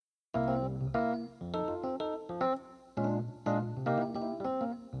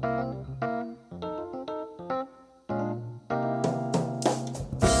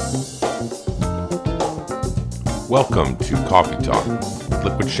Welcome to Coffee Talk,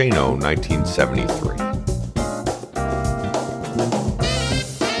 Liquid Shano 1973.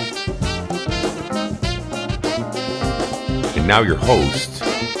 And now your host,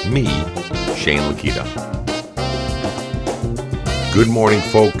 me, Shane Lakita. Good morning,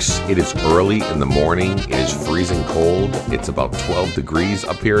 folks. It is early in the morning. It is freezing cold. It's about 12 degrees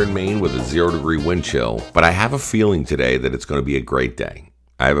up here in Maine with a 0-degree wind chill. But I have a feeling today that it's going to be a great day.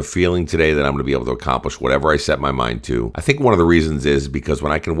 I have a feeling today that I'm going to be able to accomplish whatever I set my mind to. I think one of the reasons is because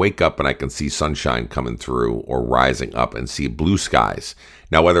when I can wake up and I can see sunshine coming through or rising up and see blue skies.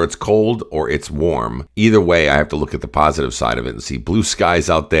 Now, whether it's cold or it's warm, either way, I have to look at the positive side of it and see blue skies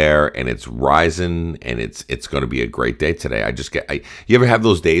out there and it's rising and it's going to be a great day today. You ever have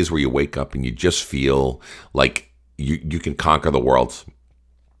those days where you wake up and you just feel like you can conquer the world?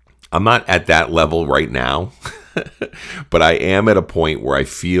 I'm not at that level right now. But I am at a point where I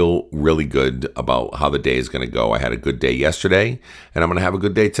feel really good about how the day is going to go. I had a good day yesterday, and I'm going to have a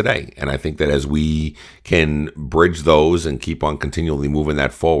good day today. And I think that as we can bridge those and keep on continually moving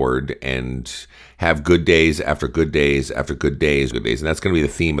that forward and have good days after good days after good days, and that's going to be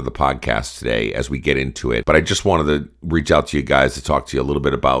the theme of the podcast today as we get into it. But I just wanted to reach out to you guys to talk to you a little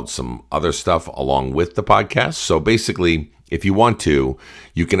bit about some other stuff along with the podcast. So basically, if you want to,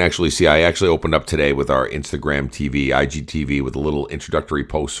 you can actually see, I actually opened up today with our Instagram TV, IGTV, with a little introductory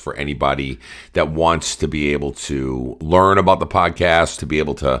post for anybody that wants to be able to learn about the podcast, to be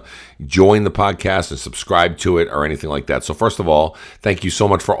able to join the podcast and subscribe to it or anything like that. So first of all, thank you so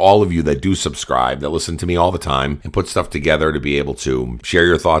much for all of you that do subscribe, that listen to me all the time and put stuff together to be able to share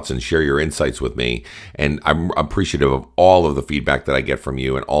your thoughts and share your insights with me. And I'm appreciative of all of the feedback that I get from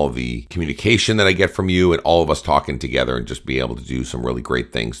you and all of the communication that I get from you and all of us talking together and just be able to do some really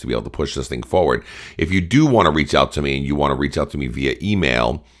great things to be able to push this thing forward. If you do want to reach out to me and you want to reach out to me via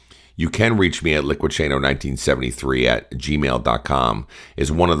email, you can reach me at liquidshano1973@gmail.com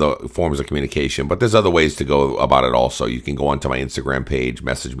is one of the forms of communication, but there's other ways to go about it also. You can go onto my Instagram page,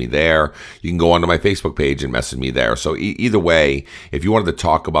 message me there. You can go onto my Facebook page and message me there. So either way, if you wanted to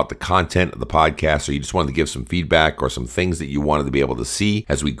talk about the content of the podcast or you just wanted to give some feedback or some things that you wanted to be able to see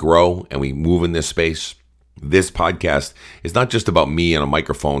as we grow and we move in this space, this podcast is not just about me and a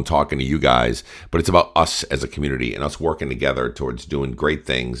microphone talking to you guys, but it's about us as a community and us working together towards doing great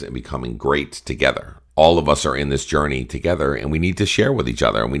things and becoming great together. All of us are in this journey together and we need to share with each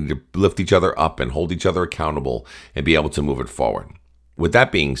other and we need to lift each other up and hold each other accountable and be able to move it forward. With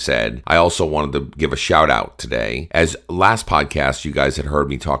that being said, I also wanted to give a shout out today. As last podcast, you guys had heard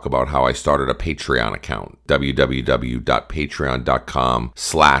me talk about how I started a Patreon account,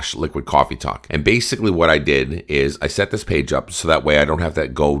 www.patreon.com/liquidcoffeetalk. And basically what I did is I set this page up so that way I don't have to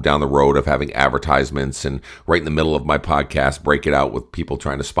go down the road of having advertisements and right in the middle of my podcast, break it out with people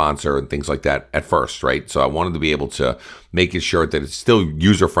trying to sponsor and things like that at first, right? So I wanted to be able to make it sure that it's still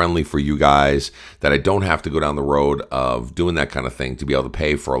user-friendly for you guys, that I don't have to go down the road of doing that kind of thing to be able to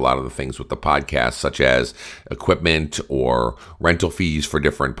pay for a lot of the things with the podcast, such as equipment or rental fees for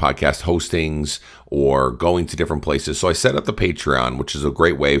different podcast hostings or going to different places. So I set up the Patreon, which is a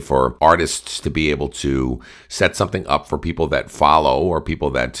great way for artists to be able to set something up for people that follow or people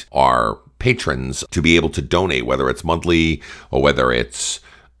that are patrons to be able to donate, whether it's monthly or whether it's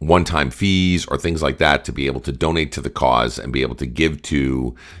one-time fees or things like that, to be able to donate to the cause and be able to give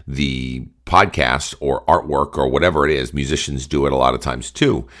to the podcast or artwork or whatever it is. Musicians do it a lot of times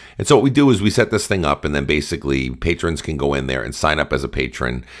too. And so what we do is we set this thing up and then basically patrons can go in there and sign up as a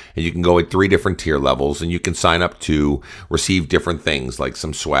patron, and you can go at 3 different tier levels and you can sign up to receive different things like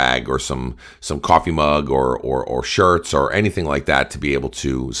some swag or some coffee mug or shirts or anything like that, to be able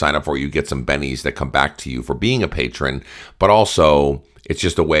to sign up for. You get some bennies that come back to you for being a patron, but also it's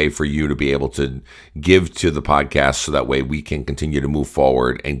just a way for you to be able to give to the podcast so that way we can continue to move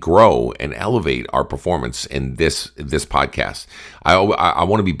forward and grow and elevate our performance in this podcast. I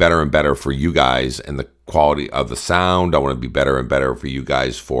want to be better and better for you guys and the quality of the sound. I want to be better and better for you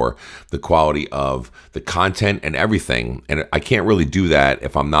guys for the quality of the content and everything. And I can't really do that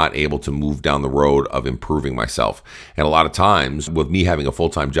if I'm not able to move down the road of improving myself. And a lot of times with me having a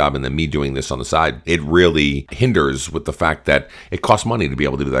full-time job and then me doing this on the side, it really hinders with the fact that it costs money to be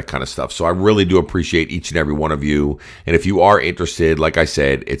able to do that kind of stuff. So I really do appreciate each and every one of you. And if you are interested, like I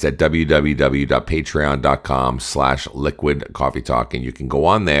said, it's at www.patreon.com/liquidcoffeetalk. And you can go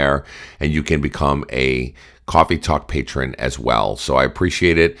on there and you can become a Coffee Talk patron as well. So I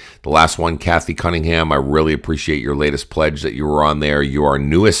appreciate it. The last one, Kathy Cunningham, I really appreciate your latest pledge that you were on there. You are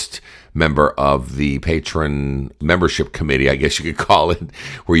newest member of the patron membership committee, I guess you could call it,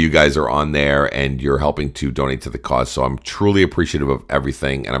 where you guys are on there and you're helping to donate to the cause. So I'm truly appreciative of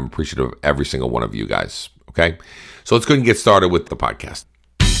everything, and I'm appreciative of every single one of you guys. Okay? So let's go ahead and get started with the podcast.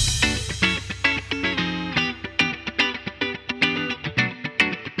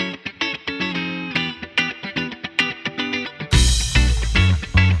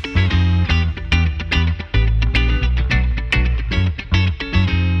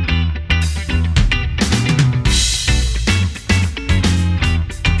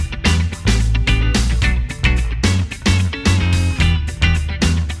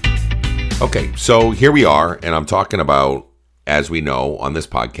 Okay, so here we are, and I'm talking about, as we know on this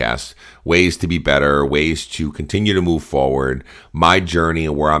podcast, ways to be better, ways to continue to move forward, my journey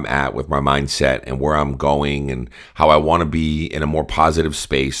and where I'm at with my mindset and where I'm going and how I want to be in a more positive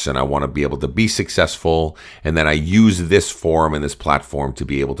space and I want to be able to be successful. And then I use this forum and this platform to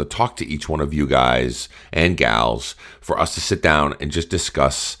be able to talk to each one of you guys and gals for us to sit down and just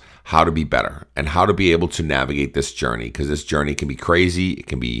discuss how to be better and how to be able to navigate this journey, because this journey can be crazy, it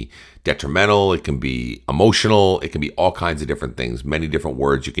can be detrimental, it can be emotional, it can be all kinds of different things, many different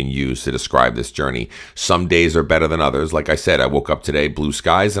words you can use to describe this journey. Some days are better than others. Like I said, I woke up today, blue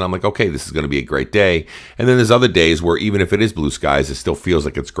skies, and I'm like, okay, this is going to be a great day. And then there's other days where even if it is blue skies, it still feels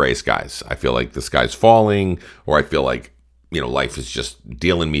like it's gray skies. I feel like the sky's falling, or I feel like, life is just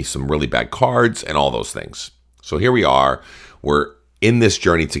dealing me some really bad cards and all those things. So here we are, we're in this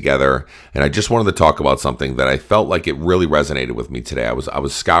journey together, and I just wanted to talk about something that I felt like it really resonated with me today. I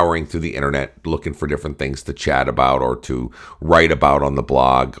was scouring through the internet looking for different things to chat about or to write about on the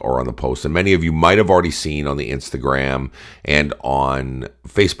blog or on the post. And many of you might have already seen on the Instagram and on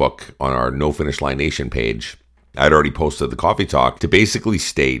Facebook on our No Finish Line Nation page. I'd already posted the coffee talk to basically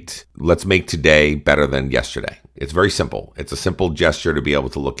state, let's make today better than yesterday. It's very simple. It's a simple gesture to be able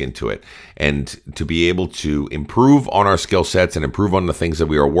to look into it and to be able to improve on our skill sets and improve on the things that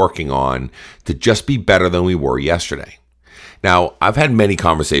we are working on to just be better than we were yesterday. Now, I've had many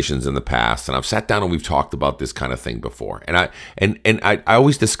conversations in the past, and I've sat down and we've talked about this kind of thing before. And I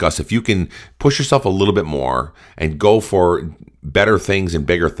always discuss, if you can push yourself a little bit more and go for better things and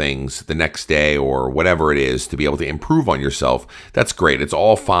bigger things the next day or whatever it is to be able to improve on yourself, that's great. It's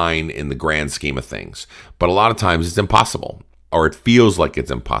all fine in the grand scheme of things. But a lot of times it's impossible. Or it feels like it's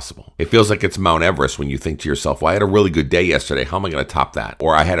impossible. It feels like it's Mount Everest when you think to yourself, well, I had a really good day yesterday. How am I going to top that?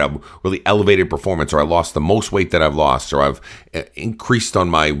 Or I had a really elevated performance, or I lost the most weight that I've lost, or I've increased on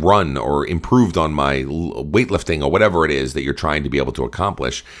my run or improved on my weightlifting, or whatever it is that you're trying to be able to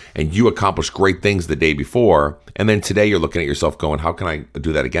accomplish. And you accomplished great things the day before. And then today you're looking at yourself going, how can I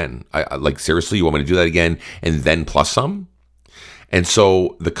do that again? Like, seriously, you want me to do that again and then plus some? And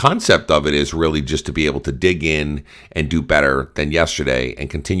so the concept of it is really just to be able to dig in and do better than yesterday and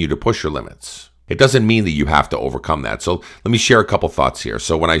continue to push your limits. It doesn't mean that you have to overcome that. So let me share a couple thoughts here.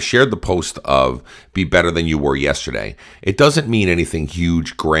 So when I shared the post of be better than you were yesterday, it doesn't mean anything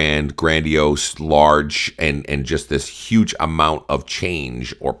huge, grandiose, large, and just this huge amount of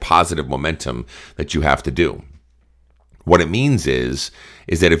change or positive momentum that you have to do. What it means is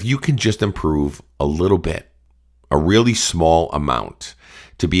that if you can just improve a little bit, a really small amount,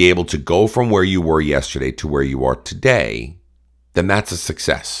 to be able to go from where you were yesterday to where you are today, then that's a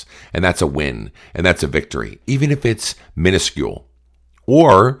success, and that's a win, and that's a victory, even if it's minuscule.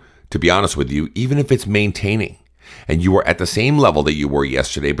 Or, to be honest with you, even if it's maintaining, and you were at the same level that you were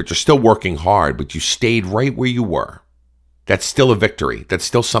yesterday, but you're still working hard, but you stayed right where you were. That's still a victory. That's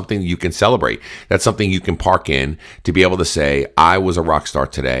still something you can celebrate. That's something you can park in to be able to say, I was a rock star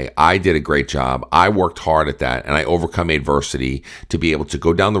today. I did a great job. I worked hard at that, and I overcome adversity to be able to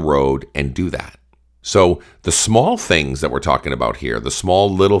go down the road and do that. So the small things that we're talking about here, the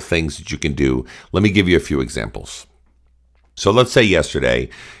small little things that you can do, let me give you a few examples. So let's say yesterday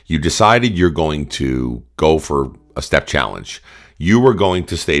you decided you're going to go for a step challenge. You were going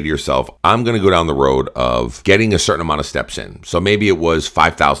to say to yourself, I'm going to go down the road of getting a certain amount of steps in. So maybe it was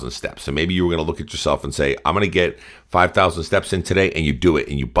 5,000 steps. So maybe you were going to look at yourself and say, I'm going to get 5,000 steps in today, and you do it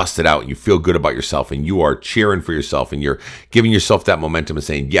and you bust it out and you feel good about yourself and you are cheering for yourself and you're giving yourself that momentum and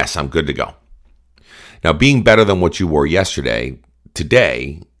saying, yes, I'm good to go. Now, being better than what you were yesterday,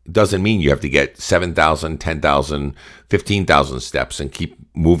 today, doesn't mean you have to get 7,000, 10,000, 15,000 steps and keep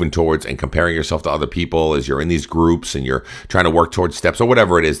moving towards and comparing yourself to other people as you're in these groups and you're trying to work towards steps or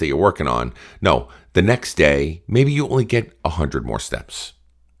whatever it is that you're working on. No, the next day, maybe you only get 100 more steps.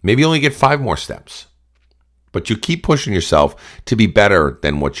 Maybe you only get 5 more steps. But you keep pushing yourself to be better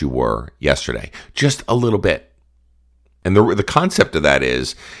than what you were yesterday, just a little bit. And the concept of that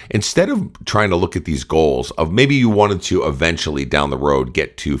is, instead of trying to look at these goals of maybe you wanted to eventually down the road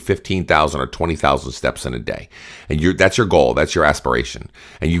get to 15,000 or 20,000 steps in a day, and that's your goal, that's your aspiration,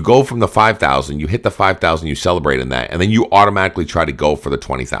 and you go from the 5,000, you hit the 5,000, you celebrate in that, and then you automatically try to go for the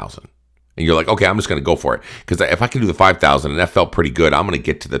 20,000. And you're like, okay, I'm just going to go for it. Because if I can do the 5,000 and that felt pretty good, I'm going to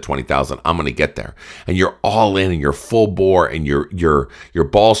get to the 20,000. I'm going to get there. And you're all in and you're full bore and you're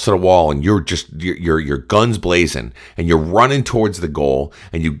balls to the wall and you're guns blazing and you're running towards the goal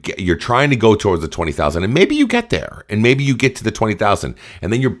and you're trying to go towards the 20,000. And maybe you get there and maybe you get to the 20,000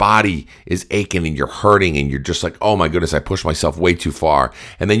 and then your body is aching and you're hurting and you're just like, oh my goodness, I pushed myself way too far.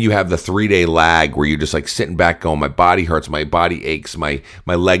 And then you have the 3-day lag where you're just like sitting back going, my body hurts, my body aches, my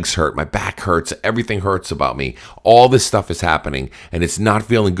legs hurt, my back hurts, everything hurts about me. All this stuff is happening and it's not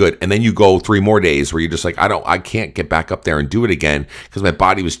feeling good. And then you go 3 more days where you're just like, I can't get back up there and do it again because my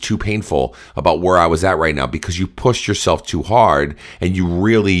body was too painful about where I was at right now because you pushed yourself too hard and you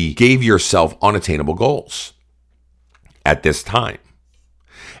really gave yourself unattainable goals at this time.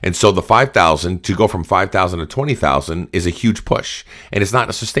 And so the 5,000, to go from 5,000 to 20,000 is a huge push and it's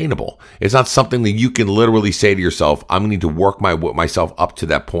not sustainable. It's not something that you can literally say to yourself, I'm going to need to work myself up to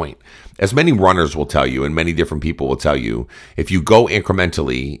that point. As many runners will tell you and many different people will tell you, if you go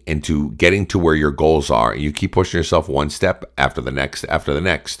incrementally into getting to where your goals are and you keep pushing yourself one step after the next,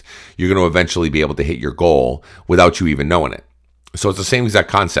 you're going to eventually be able to hit your goal without you even knowing it. So it's the same exact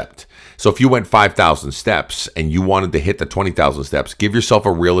concept. So if you went 5,000 steps and you wanted to hit the 20,000 steps, give yourself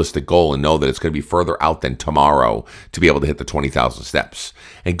a realistic goal and know that it's going to be further out than tomorrow to be able to hit the 20,000 steps.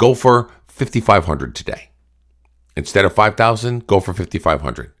 And go for 5,500 today. Instead of 5,000, go for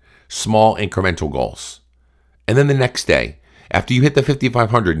 5,500. Small incremental goals. And then the next day, after you hit the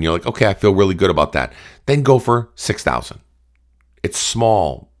 5,500 and you're like, okay, I feel really good about that, then go for 6,000. It's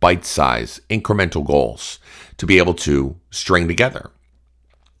small, bite-sized, incremental goals to be able to string together.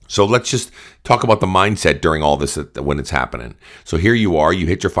 So let's just talk about the mindset during all this when it's happening. So here you are, you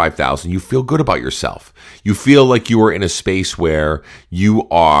hit your 5,000, you feel good about yourself. You feel like you are in a space where you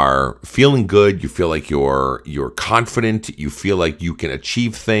are feeling good, you feel like you're confident, you feel like you can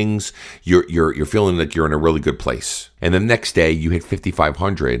achieve things, you're feeling like you're in a really good place. And the next day you hit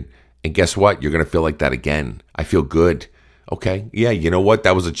 5,500 and guess what? You're going to feel like that again. I feel good. Okay, yeah, you know what?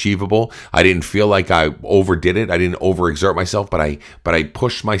 That was achievable. I didn't feel like I overdid it. I didn't overexert myself, but I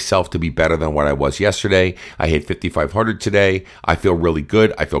pushed myself to be better than what I was yesterday. I hit 5,500 today. I feel really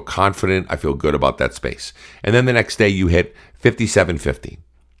good. I feel confident. I feel good about that space. And then the next day you hit 5,750.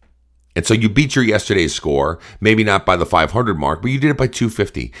 And so you beat your yesterday's score, maybe not by the 500 mark, but you did it by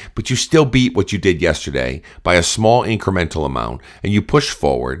 250. But you still beat what you did yesterday by a small incremental amount. And you pushed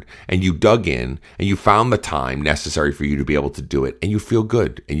forward and you dug in and you found the time necessary for you to be able to do it. And you feel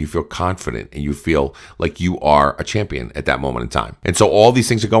good and you feel confident and you feel like you are a champion at that moment in time. And so all these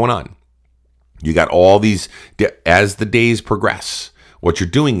things are going on. You got all these, as the days progress, what you're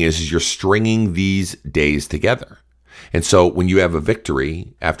doing is you're stringing these days together. And so when you have a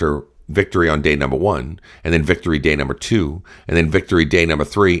victory after victory on day number 1, and then victory day number 2, and then victory day number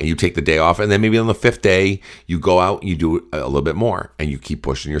 3, and you take the day off, and then maybe on the 5th day, you go out and you do a little bit more, and you keep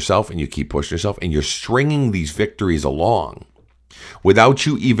pushing yourself, and you keep pushing yourself, and you're stringing these victories along without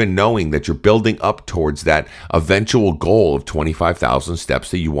you even knowing that you're building up towards that eventual goal of 25,000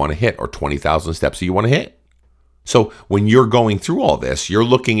 steps that you want to hit, or 20,000 steps that you want to hit. So when you're going through all this, you're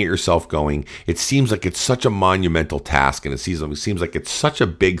looking at yourself going, it seems like it's such a monumental task and it seems like it's such a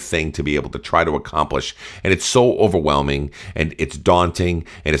big thing to be able to try to accomplish. And it's so overwhelming and it's daunting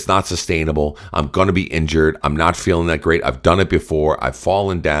and it's not sustainable. I'm going to be injured. I'm not feeling that great. I've done it before. I've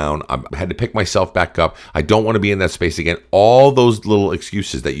fallen down. I've had to pick myself back up. I don't want to be in that space again. All those little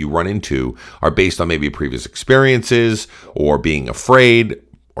excuses that you run into are based on maybe previous experiences or being afraid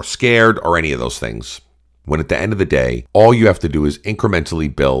or scared or any of those things. When at the end of the day, all you have to do is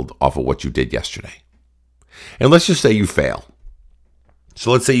incrementally build off of what you did yesterday. And let's just say you fail.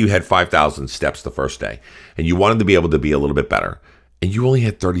 So let's say you had 5,000 steps the first day and you wanted to be able to be a little bit better and you only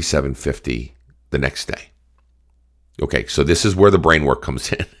had 3,750 the next day. Okay, so this is where the brain work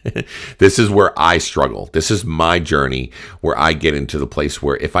comes in. This is where I struggle. This is my journey where I get into the place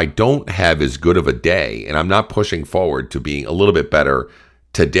where if I don't have as good of a day and I'm not pushing forward to being a little bit better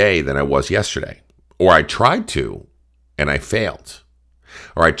today than I was yesterday, or I tried to and I failed,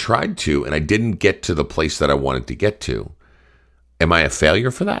 or I tried to and I didn't get to the place that I wanted to get to, am I a failure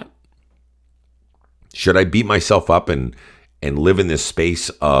for that? Should I beat myself up and live in this space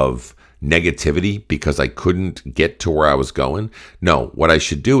of negativity because I couldn't get to where I was going? No, what I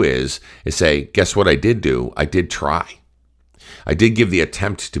should do is say, guess what I did do? I did try. I did give the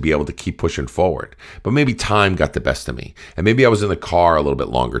attempt to be able to keep pushing forward, but maybe time got the best of me. And maybe I was in the car a little bit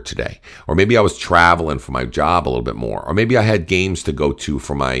longer today, or maybe I was traveling for my job a little bit more, or maybe I had games to go to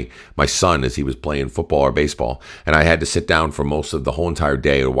for my son as he was playing football or baseball, and I had to sit down for most of the whole entire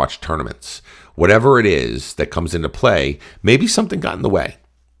day to watch tournaments. Whatever it is that comes into play, maybe something got in the way.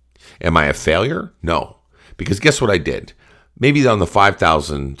 Am I a failure? No. Because guess what I did? Maybe on the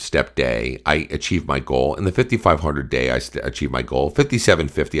 5,000 step day, I achieved my goal. In the 5,500 day, I achieved my goal.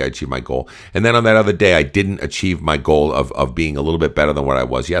 5,750, I achieved my goal. And then on that other day, I didn't achieve my goal of being a little bit better than what I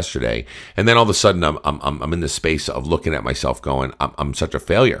was yesterday. And then all of a sudden, I'm in this space of looking at myself going, I'm such a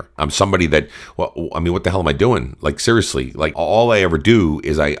failure. I'm somebody that, well, I mean, what the hell am I doing? Like, seriously, like all I ever do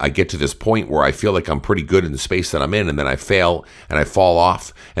is I get to this point where I feel like I'm pretty good in the space that I'm in. And then I fail and I fall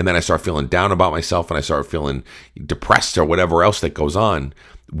off. And then I start feeling down about myself and I start feeling depressed or whatever else that goes on.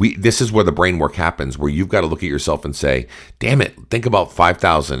 This is where the brain work happens, where you've got to look at yourself and say, damn it, think about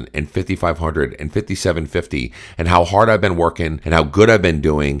 5,000 and 5,500 and 5,750 and how hard I've been working and how good I've been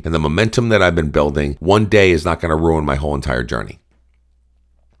doing and the momentum that I've been building. One day is not going to ruin my whole entire journey.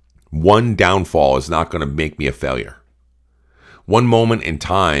 One downfall is not going to make me a failure. One moment in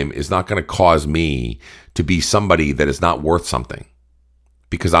time is not going to cause me to be somebody that is not worth something,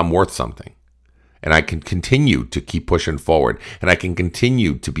 because I'm worth something. And I can continue to keep pushing forward. And I can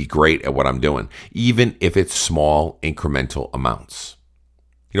continue to be great at what I'm doing, even if it's small incremental amounts.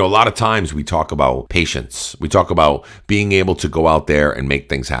 You know, a lot of times we talk about patience. We talk about being able to go out there and make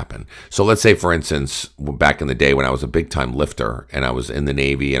things happen. So let's say, for instance, back in the day when I was a big time lifter and I was in the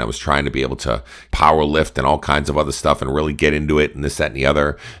Navy and I was trying to be able to power lift and all kinds of other stuff and really get into it and this, that, and the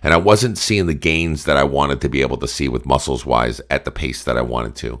other. And I wasn't seeing the gains that I wanted to be able to see with muscles wise at the pace that I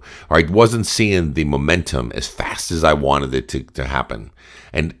wanted to. Or I wasn't seeing the momentum as fast as I wanted it to happen.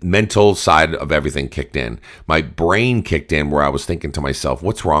 And mental side of everything kicked in. My brain kicked in where I was thinking to myself,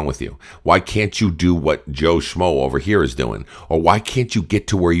 what's wrong with you? Why can't you do what Joe Schmo over here is doing? Or why can't you get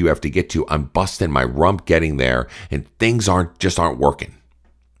to where you have to get to? I'm busting my rump getting there and things aren't working.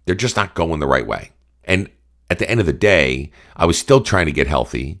 They're just not going the right way. And at the end of the day, I was still trying to get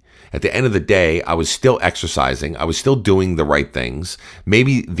healthy. At the end of the day, I was still exercising. I was still doing the right things.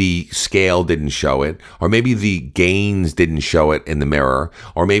 Maybe the scale didn't show it, or maybe the gains didn't show it in the mirror,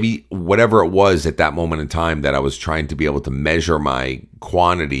 or maybe whatever it was at that moment in time that I was trying to be able to measure my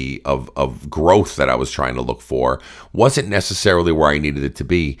quantity of growth that I was trying to look for wasn't necessarily where I needed it to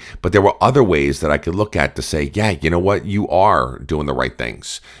be. But there were other ways that I could look at to say, yeah, you know what? You are doing the right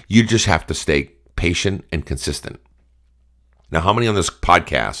things. You just have to stay patient and consistent. Now, how many on this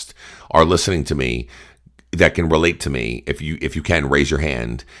podcast are listening to me that can relate to me, if you can, raise your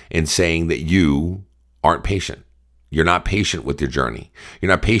hand, in saying that you aren't patient? You're not patient with your journey.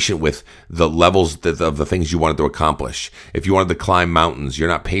 You're not patient with the levels of the things you wanted to accomplish. If you wanted to climb mountains, you're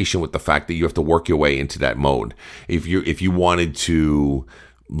not patient with the fact that you have to work your way into that mode. If you wanted to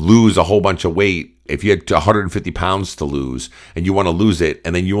lose a whole bunch of weight, if you had 150 pounds to lose and you want to lose it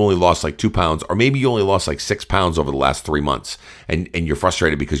and then you only lost like 2 pounds, or maybe you only lost like 6 pounds over the last 3 months and you're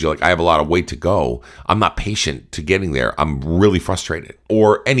frustrated because you're like, I have a lot of weight to go. I'm not patient to getting there. I'm really frustrated.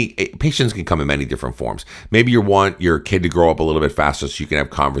 Or patience can come in many different forms. Maybe you want your kid to grow up a little bit faster so you can have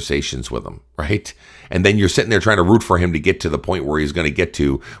conversations with them, right? And then you're sitting there trying to root for him to get to the point where he's going to get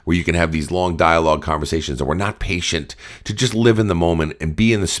to, where you can have these long dialogue conversations. And we're not patient to just live in the moment and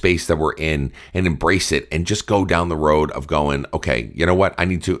be in the space that we're in and embrace it and just go down the road of going, okay, you know what? I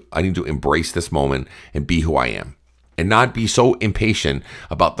need to embrace this moment and be who I am. And not be so impatient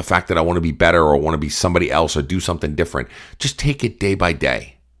about the fact that I want to be better or want to be somebody else or do something different. Just take it day by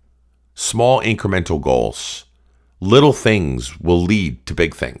day. Small incremental goals. Little things will lead to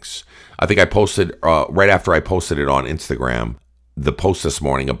big things. I think I posted, right after I posted it on Instagram, the post this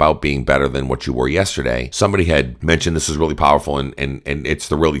morning about being better than what you were yesterday. Somebody had mentioned this is really powerful and it's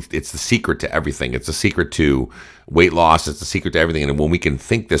the secret to everything. It's the secret to weight loss. It's the secret to everything. And when we can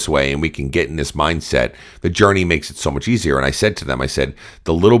think this way and we can get in this mindset, the journey makes it so much easier. And I said to them,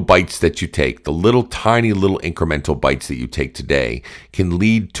 the little bites that you take, the little tiny little incremental bites that you take today can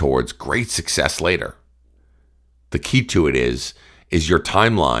lead towards great success later. The key to it is your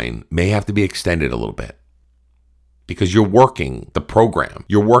timeline may have to be extended a little bit, because you're working the program,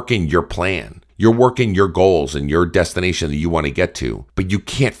 you're working your plan, you're working your goals and your destination that you want to get to, but you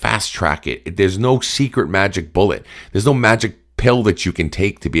can't fast track it. There's no secret magic bullet. There's no magic pill that you can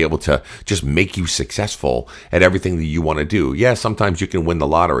take to be able to just make you successful at everything that you want to do. Yeah, sometimes you can win the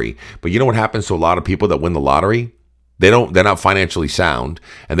lottery, but you know what happens to a lot of people that win the lottery? They're not financially sound,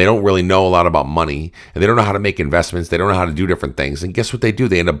 and they don't really know a lot about money, and they don't know how to make investments. They don't know how to do different things. And guess what they do?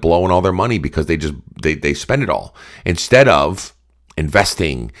 They end up blowing all their money because they spend it all instead of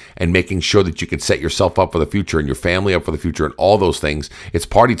investing and making sure that you can set yourself up for the future and your family up for the future and all those things. It's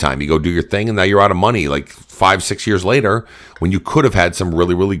party time. You go do your thing, and now you're out of money like 5-6 years later when you could have had some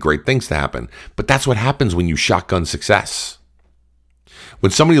really, really great things to happen. But that's what happens when you shotgun success.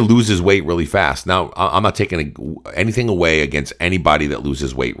 When somebody loses weight really fast, now I'm not taking anything away against anybody that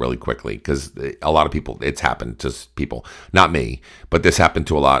loses weight really quickly, because a lot of people, it's happened to people, not me, but this happened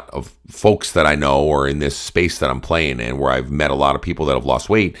to a lot of folks that I know, or in this space that I'm playing in, where I've met a lot of people that have lost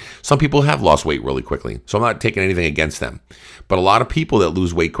weight. Some people have lost weight really quickly, so I'm not taking anything against them. But a lot of people that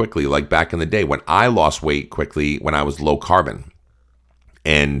lose weight quickly, like back in the day when I lost weight quickly when I was low carbon,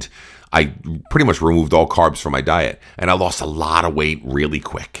 and I pretty much removed all carbs from my diet, and I lost a lot of weight really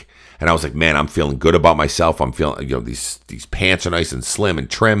quick. And I was like, man, I'm feeling good about myself. I'm feeling, these pants are nice and slim and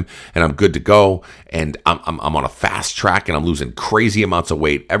trim, and I'm good to go. And I'm on a fast track, and I'm losing crazy amounts of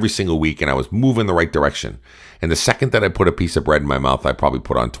weight every single week, and I was moving in the right direction. And the second that I put a piece of bread in my mouth, I probably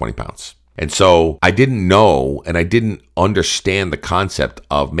put on 20 pounds. And so I didn't know, and I didn't understand the concept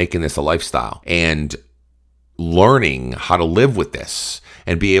of making this a lifestyle and learning how to live with this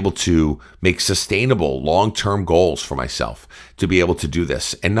and be able to make sustainable long-term goals for myself to be able to do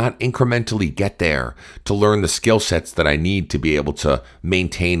this, and not incrementally get there, to learn the skill sets that I need to be able to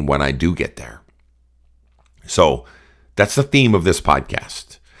maintain when I do get there. So that's the theme of this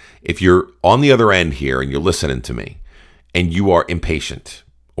podcast. If you're on the other end here and you're listening to me and you are impatient,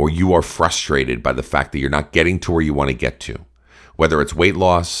 or you are frustrated by the fact that you're not getting to where you want to get to, whether it's weight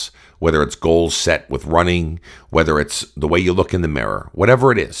loss, whether it's goals set with running, whether it's the way you look in the mirror,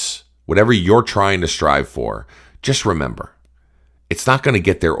 whatever it is, whatever you're trying to strive for, just remember, it's not going to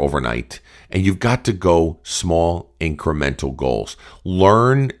get there overnight, and you've got to go small, incremental goals.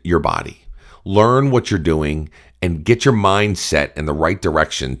 Learn your body, learn what you're doing, and get your mindset in the right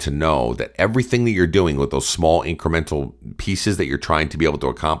direction to know that everything that you're doing with those small incremental pieces that you're trying to be able to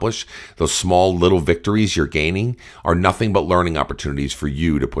accomplish, those small little victories you're gaining, are nothing but learning opportunities for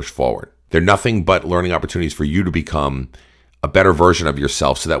you to push forward. They're nothing but learning opportunities for you to become a better version of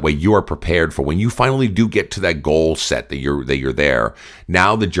yourself, so that way you are prepared for when you finally do get to that goal set that you're there.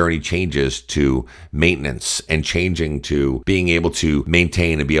 Now the journey changes to maintenance, and changing to being able to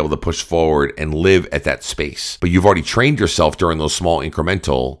maintain and be able to push forward and live at that space. But you've already trained yourself during those small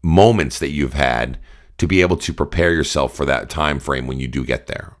incremental moments that you've had to be able to prepare yourself for that time frame when you do get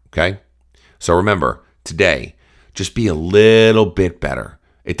there. Okay? So remember, today, just be a little bit better.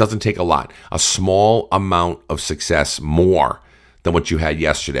 It doesn't take a lot. A small amount of success, more than what you had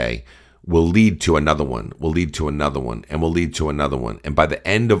yesterday, will lead to another one, will lead to another one, and will lead to another one. And by the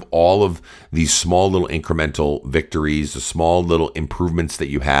end of all of these small little incremental victories, the small little improvements that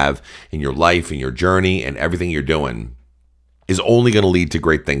you have in your life and your journey and everything you're doing, is only going to lead to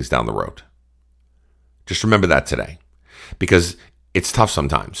great things down the road. Just remember that today, because it's tough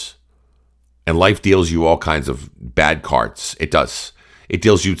sometimes. And life deals you all kinds of bad cards. It does. It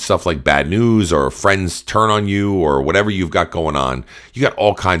deals you stuff like bad news, or friends turn on you, or whatever you've got going on. You got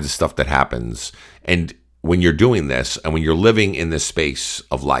all kinds of stuff that happens. And when you're doing this, and when you're living in this space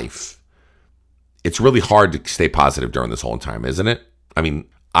of life, it's really hard to stay positive during this whole time, isn't it? I mean,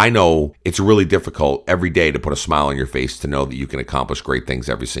 I know it's really difficult every day to put a smile on your face, to know that you can accomplish great things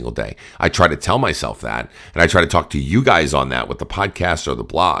every single day. I try to tell myself that, and I try to talk to you guys on that with the podcasts or the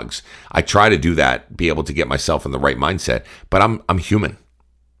blogs. I try to do that, be able to get myself in the right mindset, but I'm human.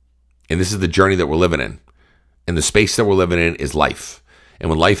 And this is the journey that we're living in. And the space that we're living in is life. And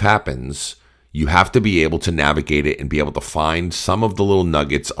when life happens, you have to be able to navigate it and be able to find some of the little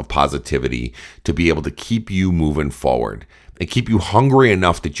nuggets of positivity to be able to keep you moving forward and keep you hungry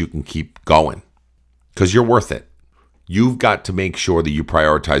enough that you can keep going, because you're worth it. You've got to make sure that you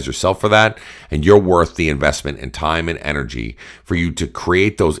prioritize yourself for that, and you're worth the investment in time and energy for you to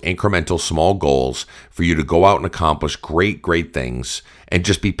create those incremental small goals, for you to go out and accomplish great, great things, and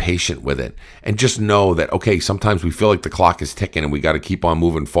just be patient with it. And just know that, okay, sometimes we feel like the clock is ticking and we got to keep on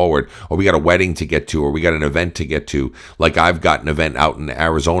moving forward, or we got a wedding to get to, or we got an event to get to. Like I've got an event out in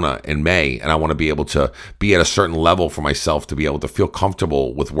Arizona in May, and I want to be able to be at a certain level for myself to be able to feel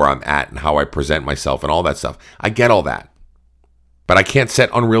comfortable with where I'm at and how I present myself and all that stuff. I get all that. But I can't set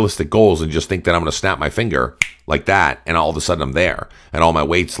unrealistic goals and just think that I'm going to snap my finger like that, and all of a sudden I'm there, and all my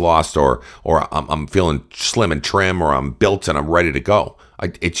weight's lost, or I'm feeling slim and trim, or I'm built and I'm ready to go.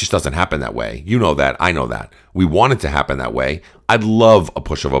 It just doesn't happen that way. You know that. I know that. We want it to happen that way. I'd love a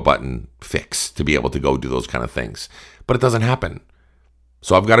push of a button fix to be able to go do those kind of things, but it doesn't happen.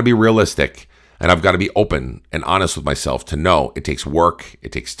 So I've got to be realistic, and I've got to be open and honest with myself to know it takes work,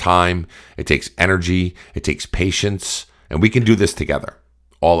 it takes time, it takes energy, it takes patience. And we can do this together,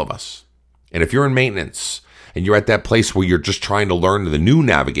 all of us. And if you're in maintenance and you're at that place where you're just trying to learn the new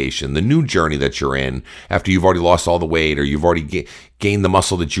navigation, the new journey that you're in after you've already lost all the weight, or you've already gained the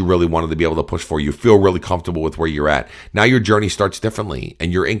muscle that you really wanted to be able to push for. You feel really comfortable with where you're at. Now your journey starts differently,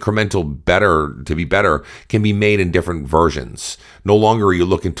 and your incremental better can be made in different versions. No longer are you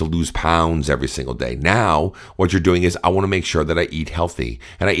looking to lose pounds every single day. Now what you're doing is, I want to make sure that I eat healthy,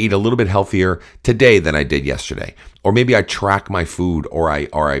 and I eat a little bit healthier today than I did yesterday. Or maybe I track my food, or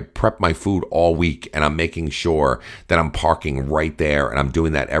I prep my food all week, and I'm making sure that I'm parking right there, and I'm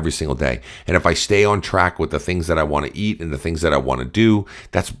doing that every single day. And if I stay on track with the things that I want to eat and the things that I want to do,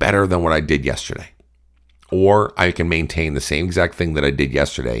 that's better than what I did yesterday. Or I can maintain the same exact thing that I did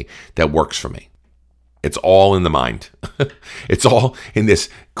yesterday that works for me. It's all in the mind. It's all in this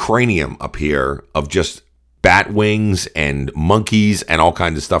cranium up here of just bat wings and monkeys and all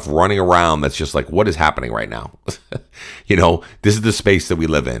kinds of stuff running around. That's just like, what is happening right now? This is the space that we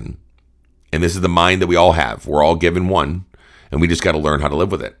live in. And this is the mind that we all have. We're all given one. And we just got to learn how to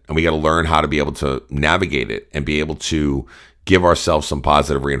live with it. And we got to learn how to be able to navigate it and be able to give ourselves some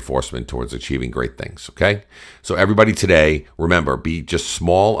positive reinforcement towards achieving great things, okay? So everybody today, remember, be just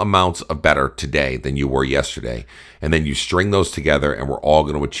small amounts of better today than you were yesterday. And then you string those together, and we're all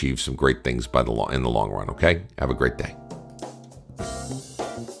going to achieve some great things in the long run, okay? Have a great day.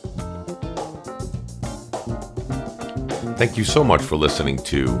 Thank you so much for listening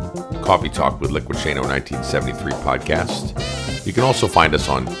to Coffee Talk with Liquid Shano 1973 podcast. You can also find us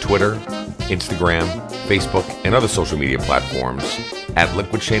on Twitter, Instagram, Facebook, and other social media platforms at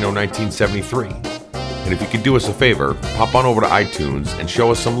Liquid Shano 1973. And if you could do us a favor, pop on over to iTunes and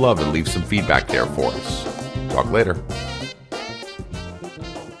show us some love and leave some feedback there for us. Talk later.